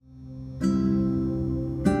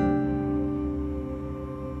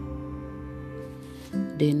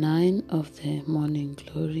Day 9 of the Morning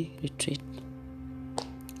Glory Retreat.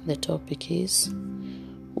 The topic is,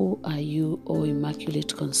 Who are you, O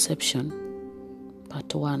Immaculate Conception?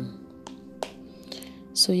 Part 1.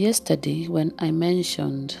 So yesterday, when I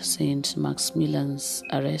mentioned Saint Maximilian's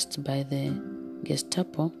arrest by the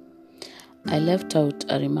Gestapo, I left out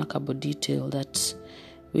a remarkable detail that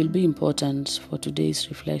will be important for today's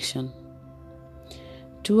reflection.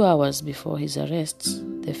 2 hours before his arrest,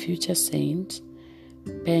 the future saint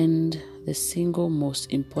penned the single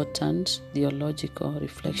most important theological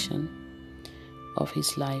reflection of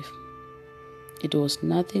his life. It was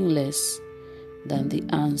nothing less than the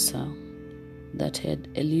answer that had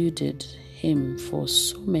eluded him for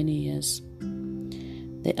so many years.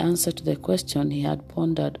 The answer to the question he had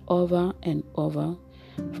pondered over and over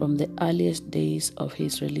from the earliest days of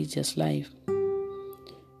his religious life,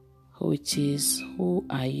 which is, Who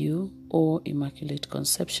are you, O Immaculate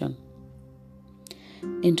Conception?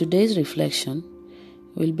 In today's reflection,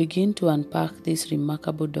 we'll begin to unpack this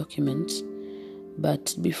remarkable document,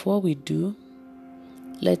 but before we do,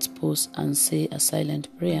 let's pause and say a silent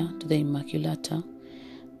prayer to the Immaculata,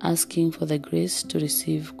 asking for the grace to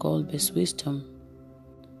receive Kolbe's wisdom.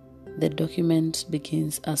 The document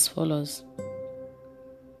begins as follows.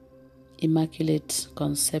 Immaculate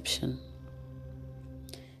Conception.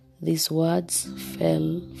 These words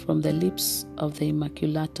fell from the lips of the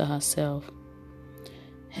Immaculata herself.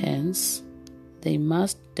 Hence, they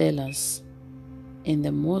must tell us in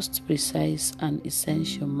the most precise and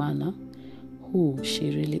essential manner who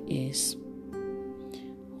she really is.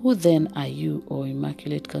 Who then are you, O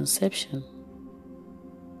Immaculate Conception?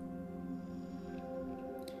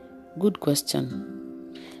 Good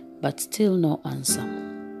question, but still no answer.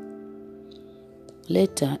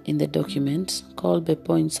 Later in the document, Kolbe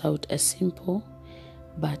points out a simple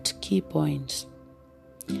but key point.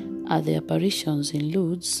 At the apparitions in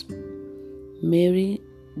Lourdes, Mary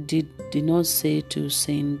did not say to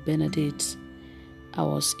Saint Benedict, I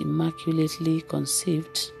was immaculately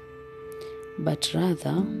conceived, but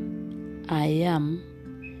rather, I am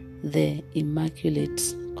the Immaculate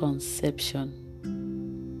Conception.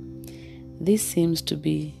 This seems to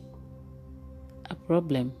be a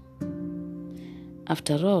problem.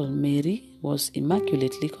 After all, Mary was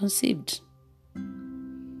immaculately conceived.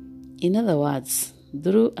 In other words,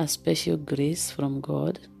 through a special grace from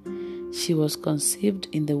God, she was conceived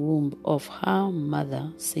in the womb of her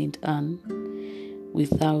mother, Saint Anne,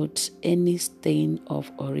 without any stain of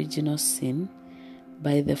original sin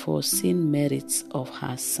by the foreseen merits of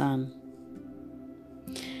her Son.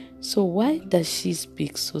 So why does she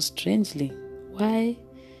speak so strangely? Why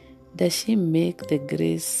does she make the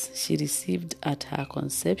grace she received at her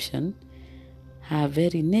conception her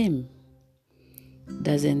very name?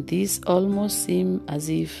 Doesn't this almost seem as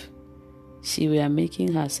if she were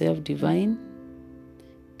making herself divine?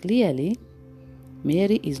 Clearly,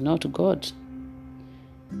 Mary is not God.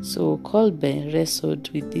 So Kolbe wrestled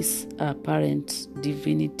with this apparent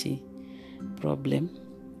divinity problem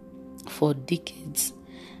for decades,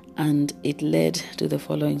 and it led to the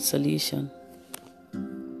following solution.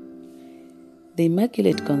 The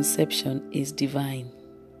Immaculate Conception is divine,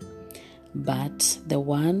 but the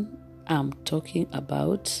one I'm talking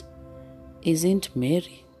about isn't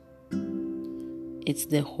Mary. It's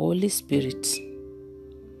the Holy Spirit.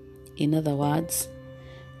 In other words,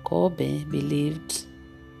 Kolbe believed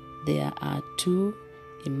there are two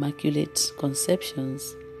Immaculate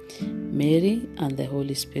Conceptions, Mary and the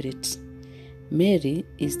Holy Spirit. Mary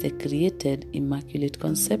is the created Immaculate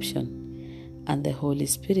Conception, and the Holy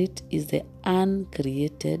Spirit is the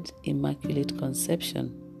uncreated Immaculate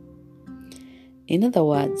Conception. In other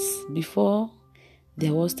words, before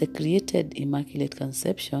there was the created Immaculate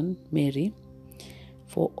Conception, Mary,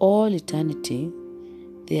 for all eternity,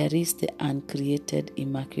 there is the uncreated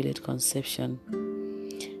Immaculate Conception,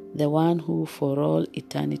 the one who for all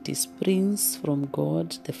eternity springs from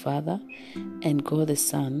God the Father and God the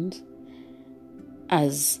Son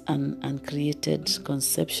as an uncreated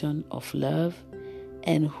conception of love,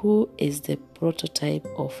 and who is the prototype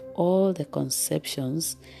of all the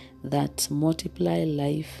conceptions that multiply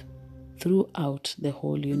life throughout the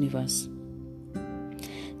whole universe.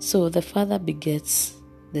 So the Father begets,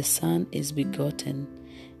 the Son is begotten,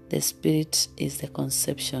 the Spirit is the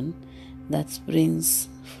conception that springs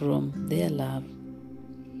from their love.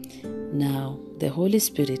 Now, the Holy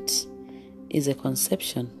Spirit is a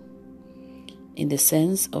conception in the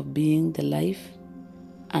sense of being the life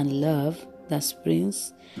and love that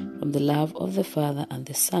springs from the love of the Father and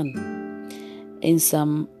the Son. In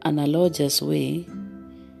some analogous way,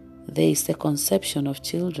 there is the conception of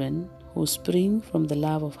children who spring from the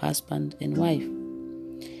love of husband and wife.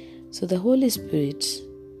 So the Holy Spirit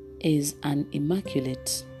is an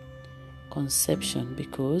immaculate conception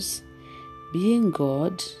because being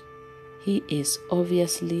God, he is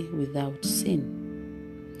obviously without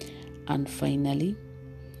sin. And finally,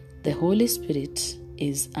 the Holy Spirit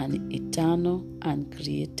is an eternal and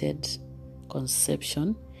created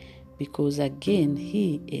conception because again,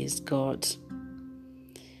 he is God.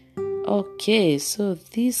 Okay, so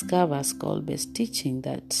this covers Kolbe's teaching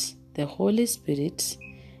that the Holy Spirit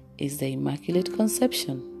is the Immaculate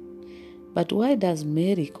Conception. But why does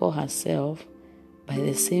Mary call herself by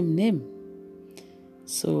the same name?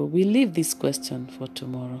 So we leave this question for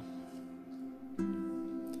tomorrow.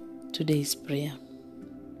 Today's prayer.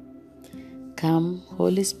 Come,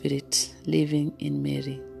 Holy Spirit, living in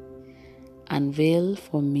Mary, unveil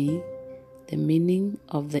for me the meaning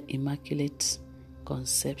of the Immaculate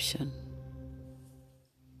Conception.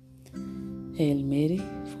 Hail Mary,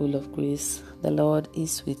 full of grace, the Lord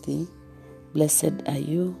is with thee. Blessed are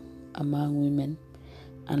you among women,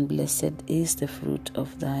 and blessed is the fruit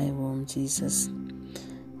of thy womb, Jesus.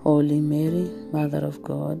 Holy Mary, Mother of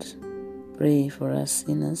God, pray for us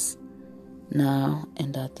sinners, now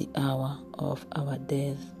and at the hour of our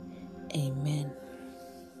death. Amen.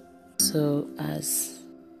 So as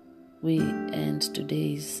we end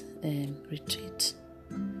today's retreat,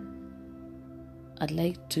 I'd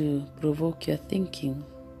like to provoke your thinking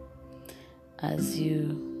as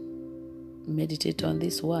you meditate on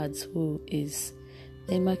these words, who is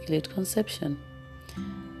the Immaculate Conception.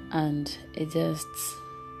 And it just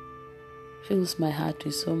fills my heart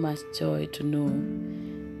with so much joy to know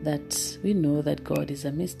that we know that God is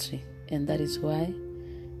a mystery, and that is why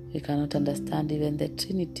we cannot understand even the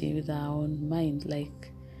Trinity with our own mind.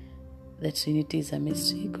 Like, the Trinity is a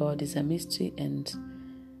mystery, God is a mystery, and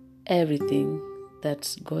everything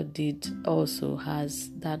that God did also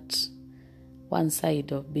has that one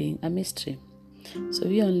side of being a mystery. So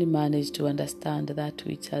we only manage to understand that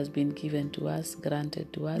which has been given to us,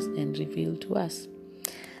 granted to us, and revealed to us.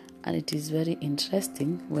 And it is very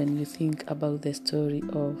interesting when you think about the story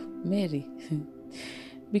of Mary.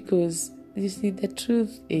 Because you see, the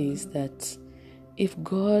truth is that if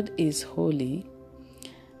God is holy,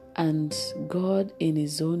 and God in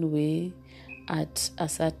his own way at a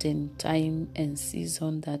certain time and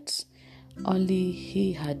season that only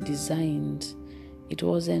he had designed, it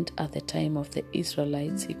wasn't at the time of the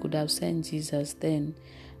Israelites. He could have sent Jesus then,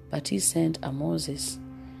 but he sent a Moses.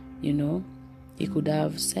 He could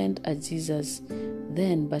have sent a Jesus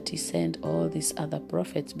then, but he sent all these other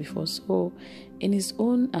prophets before. So in his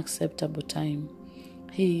own acceptable time,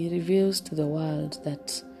 he reveals to the world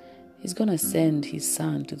that he's going to send his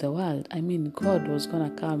son to the world. I mean, God was going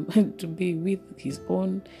to come to be with his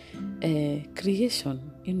own creation.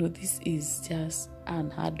 This is just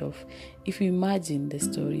unheard of. If you imagine the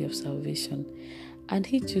story of salvation, and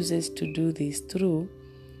he chooses to do this through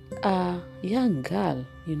a young girl,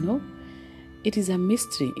 it is a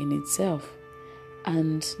mystery in itself.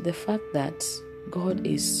 And the fact that God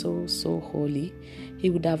is so, so holy,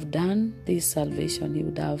 he would have done this salvation, he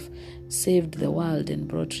would have saved the world and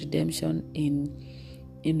brought redemption in,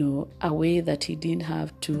 a way that he didn't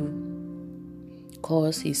have to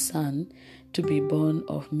cause his son to be born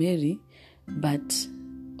of Mary, but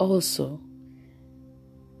also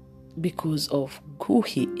because of who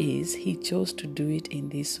he is, he chose to do it in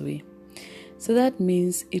this way. So that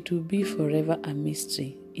means it will be forever a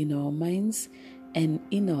mystery in our minds and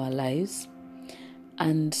in our lives.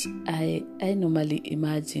 And I normally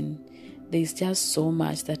imagine there's just so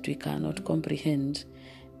much that we cannot comprehend.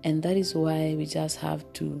 And that is why we just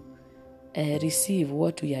have to receive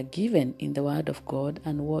what we are given in the Word of God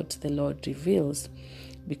and what the Lord reveals.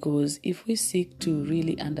 Because if we seek to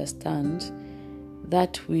really understand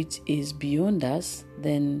that which is beyond us,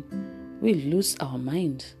 then we'll lose our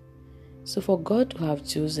mind. So for God to have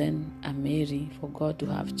chosen a Mary, for God to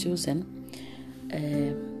have chosen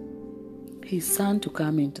his son to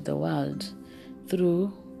come into the world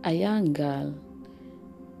through a young girl,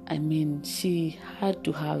 I mean, she had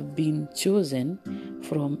to have been chosen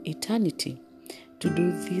from eternity to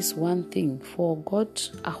do this one thing. For God,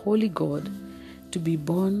 a holy God, to be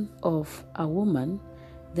born of a woman,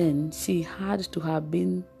 then she had to have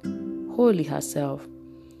been holy herself.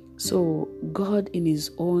 So God, in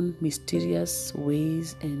his own mysterious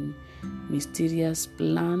ways and mysterious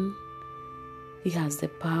plan, he has the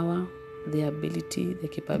power, the ability, the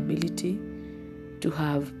capability to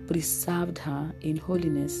have preserved her in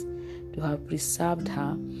holiness, to have preserved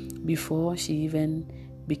her before she even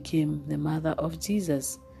became the mother of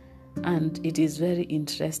Jesus. And it is very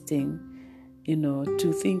interesting,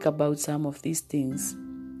 to think about some of these things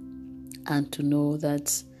and to know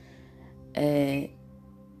that when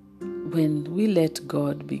we let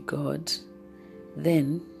God be God,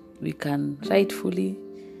 then we can rightfully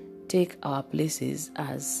take our places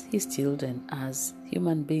as His children, as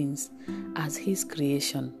human beings, as His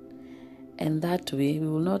creation. And that way, we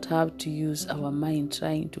will not have to use our mind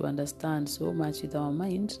trying to understand so much with our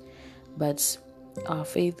mind, but our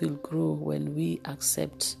faith will grow when we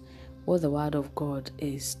accept what the Word of God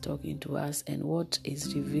is talking to us and what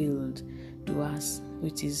is revealed to us,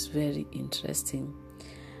 which is very interesting.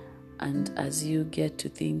 And as you get to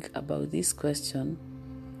think about this question,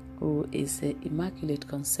 who is the Immaculate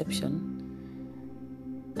Conception,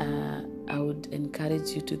 I would encourage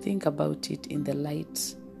you to think about it in the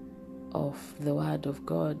light of the Word of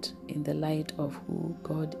God, in the light of who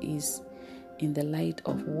God is, in the light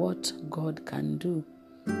of what God can do.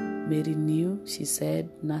 Mary knew, she said,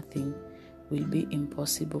 nothing will be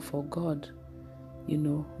impossible for God.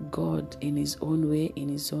 God in His own way, in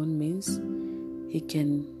His own means, He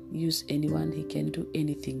can use anyone, He can do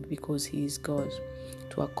anything because He is God,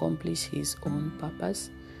 to accomplish His own purpose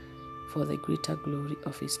for the greater glory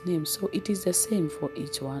of His name. So it is the same for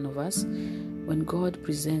each one of us. When God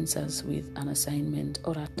presents us with an assignment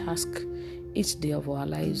or a task each day of our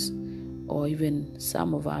lives, or even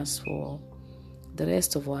some of us for the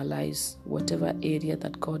rest of our lives, whatever area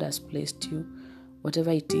that God has placed you,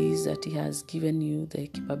 whatever it is that He has given you the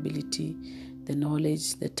capability, the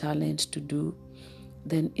knowledge, the talent to do,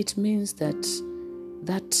 then it means that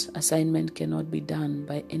that assignment cannot be done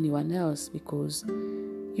by anyone else, because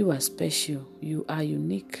you are special, you are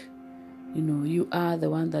unique. You are the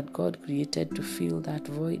one that God created to fill that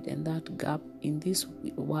void and that gap in this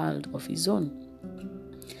world of His own.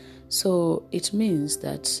 So it means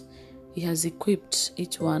that He has equipped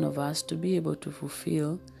each one of us to be able to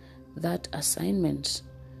fulfill that assignment.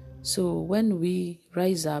 So when we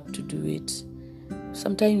rise up to do it,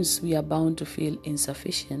 sometimes we are bound to feel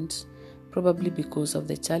insufficient, probably because of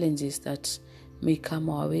the challenges that may come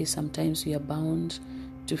our way. Sometimes we are bound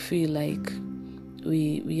to feel like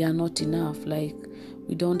we are not enough, like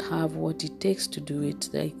we don't have what it takes to do it,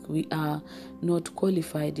 like we are not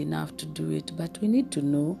qualified enough to do it. But we need to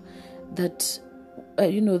know that,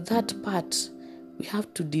 that part, we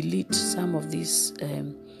have to delete some of these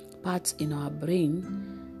parts in our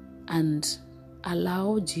brain and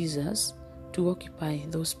allow Jesus to occupy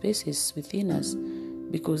those spaces within us,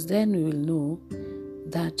 because then we will know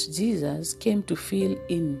that Jesus came to fill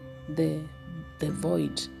in the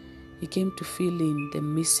void. He came to fill in the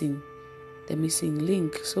missing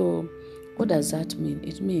link. So what does that mean?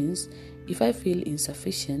 It means if I feel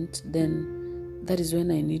insufficient, then that is when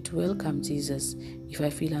I need to welcome Jesus. If I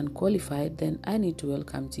feel unqualified, then I need to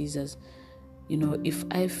welcome Jesus.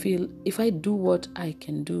 If I do what I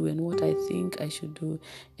can do and what I think I should do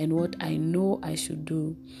and what I know I should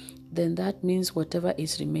do, then that means whatever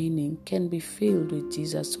is remaining can be filled with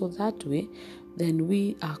Jesus. So that way, then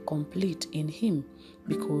we are complete in Him,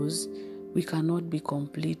 because we cannot be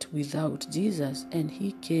complete without Jesus, and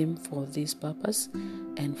He came for this purpose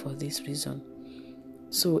and for this reason.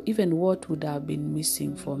 So even what would have been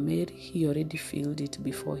missing for Mary, He already filled it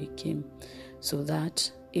before He came, so that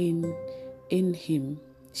in Him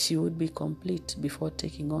she would be complete before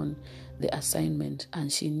taking on the assignment. And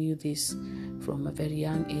she knew this from a very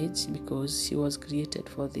young age, because she was created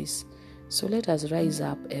for this. So let us rise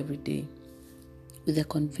up every day with the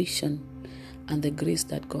conviction and the grace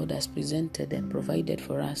that God has presented and provided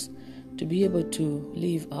for us to be able to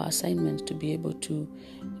live our assignment, to be able to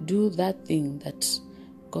do that thing that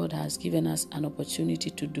God has given us an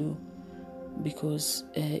opportunity to do. Because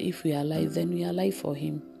if we are alive, then we are alive for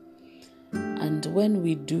Him. And when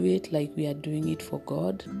we do it like we are doing it for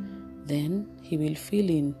God, then He will fill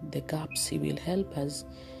in the gaps. He will help us.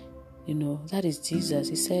 That is Jesus.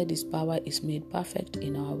 He said His power is made perfect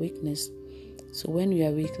in our weakness. So when we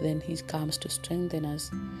are weak, then He comes to strengthen us.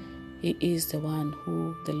 He is the one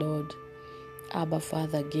who the Lord, Abba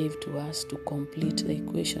Father, gave to us to complete the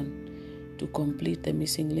equation, to complete the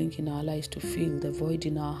missing link in our lives, to fill the void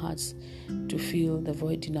in our hearts, to fill the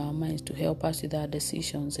void in our minds, to help us with our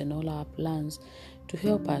decisions and all our plans, to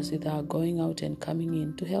help us with our going out and coming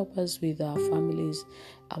in, to help us with our families,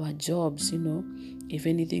 our jobs. If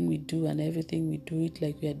anything we do and everything we do it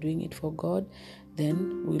like we are doing it for God,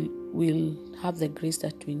 then we'll have the grace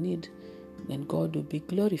that we need, and God will be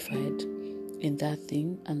glorified in that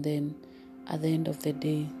thing. And then at the end of the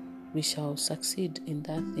day, we shall succeed in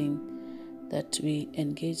that thing that we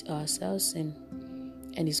engage ourselves in,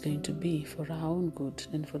 and it's going to be for our own good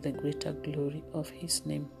and for the greater glory of His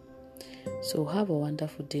name. So have a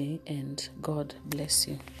wonderful day, and God bless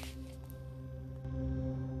you.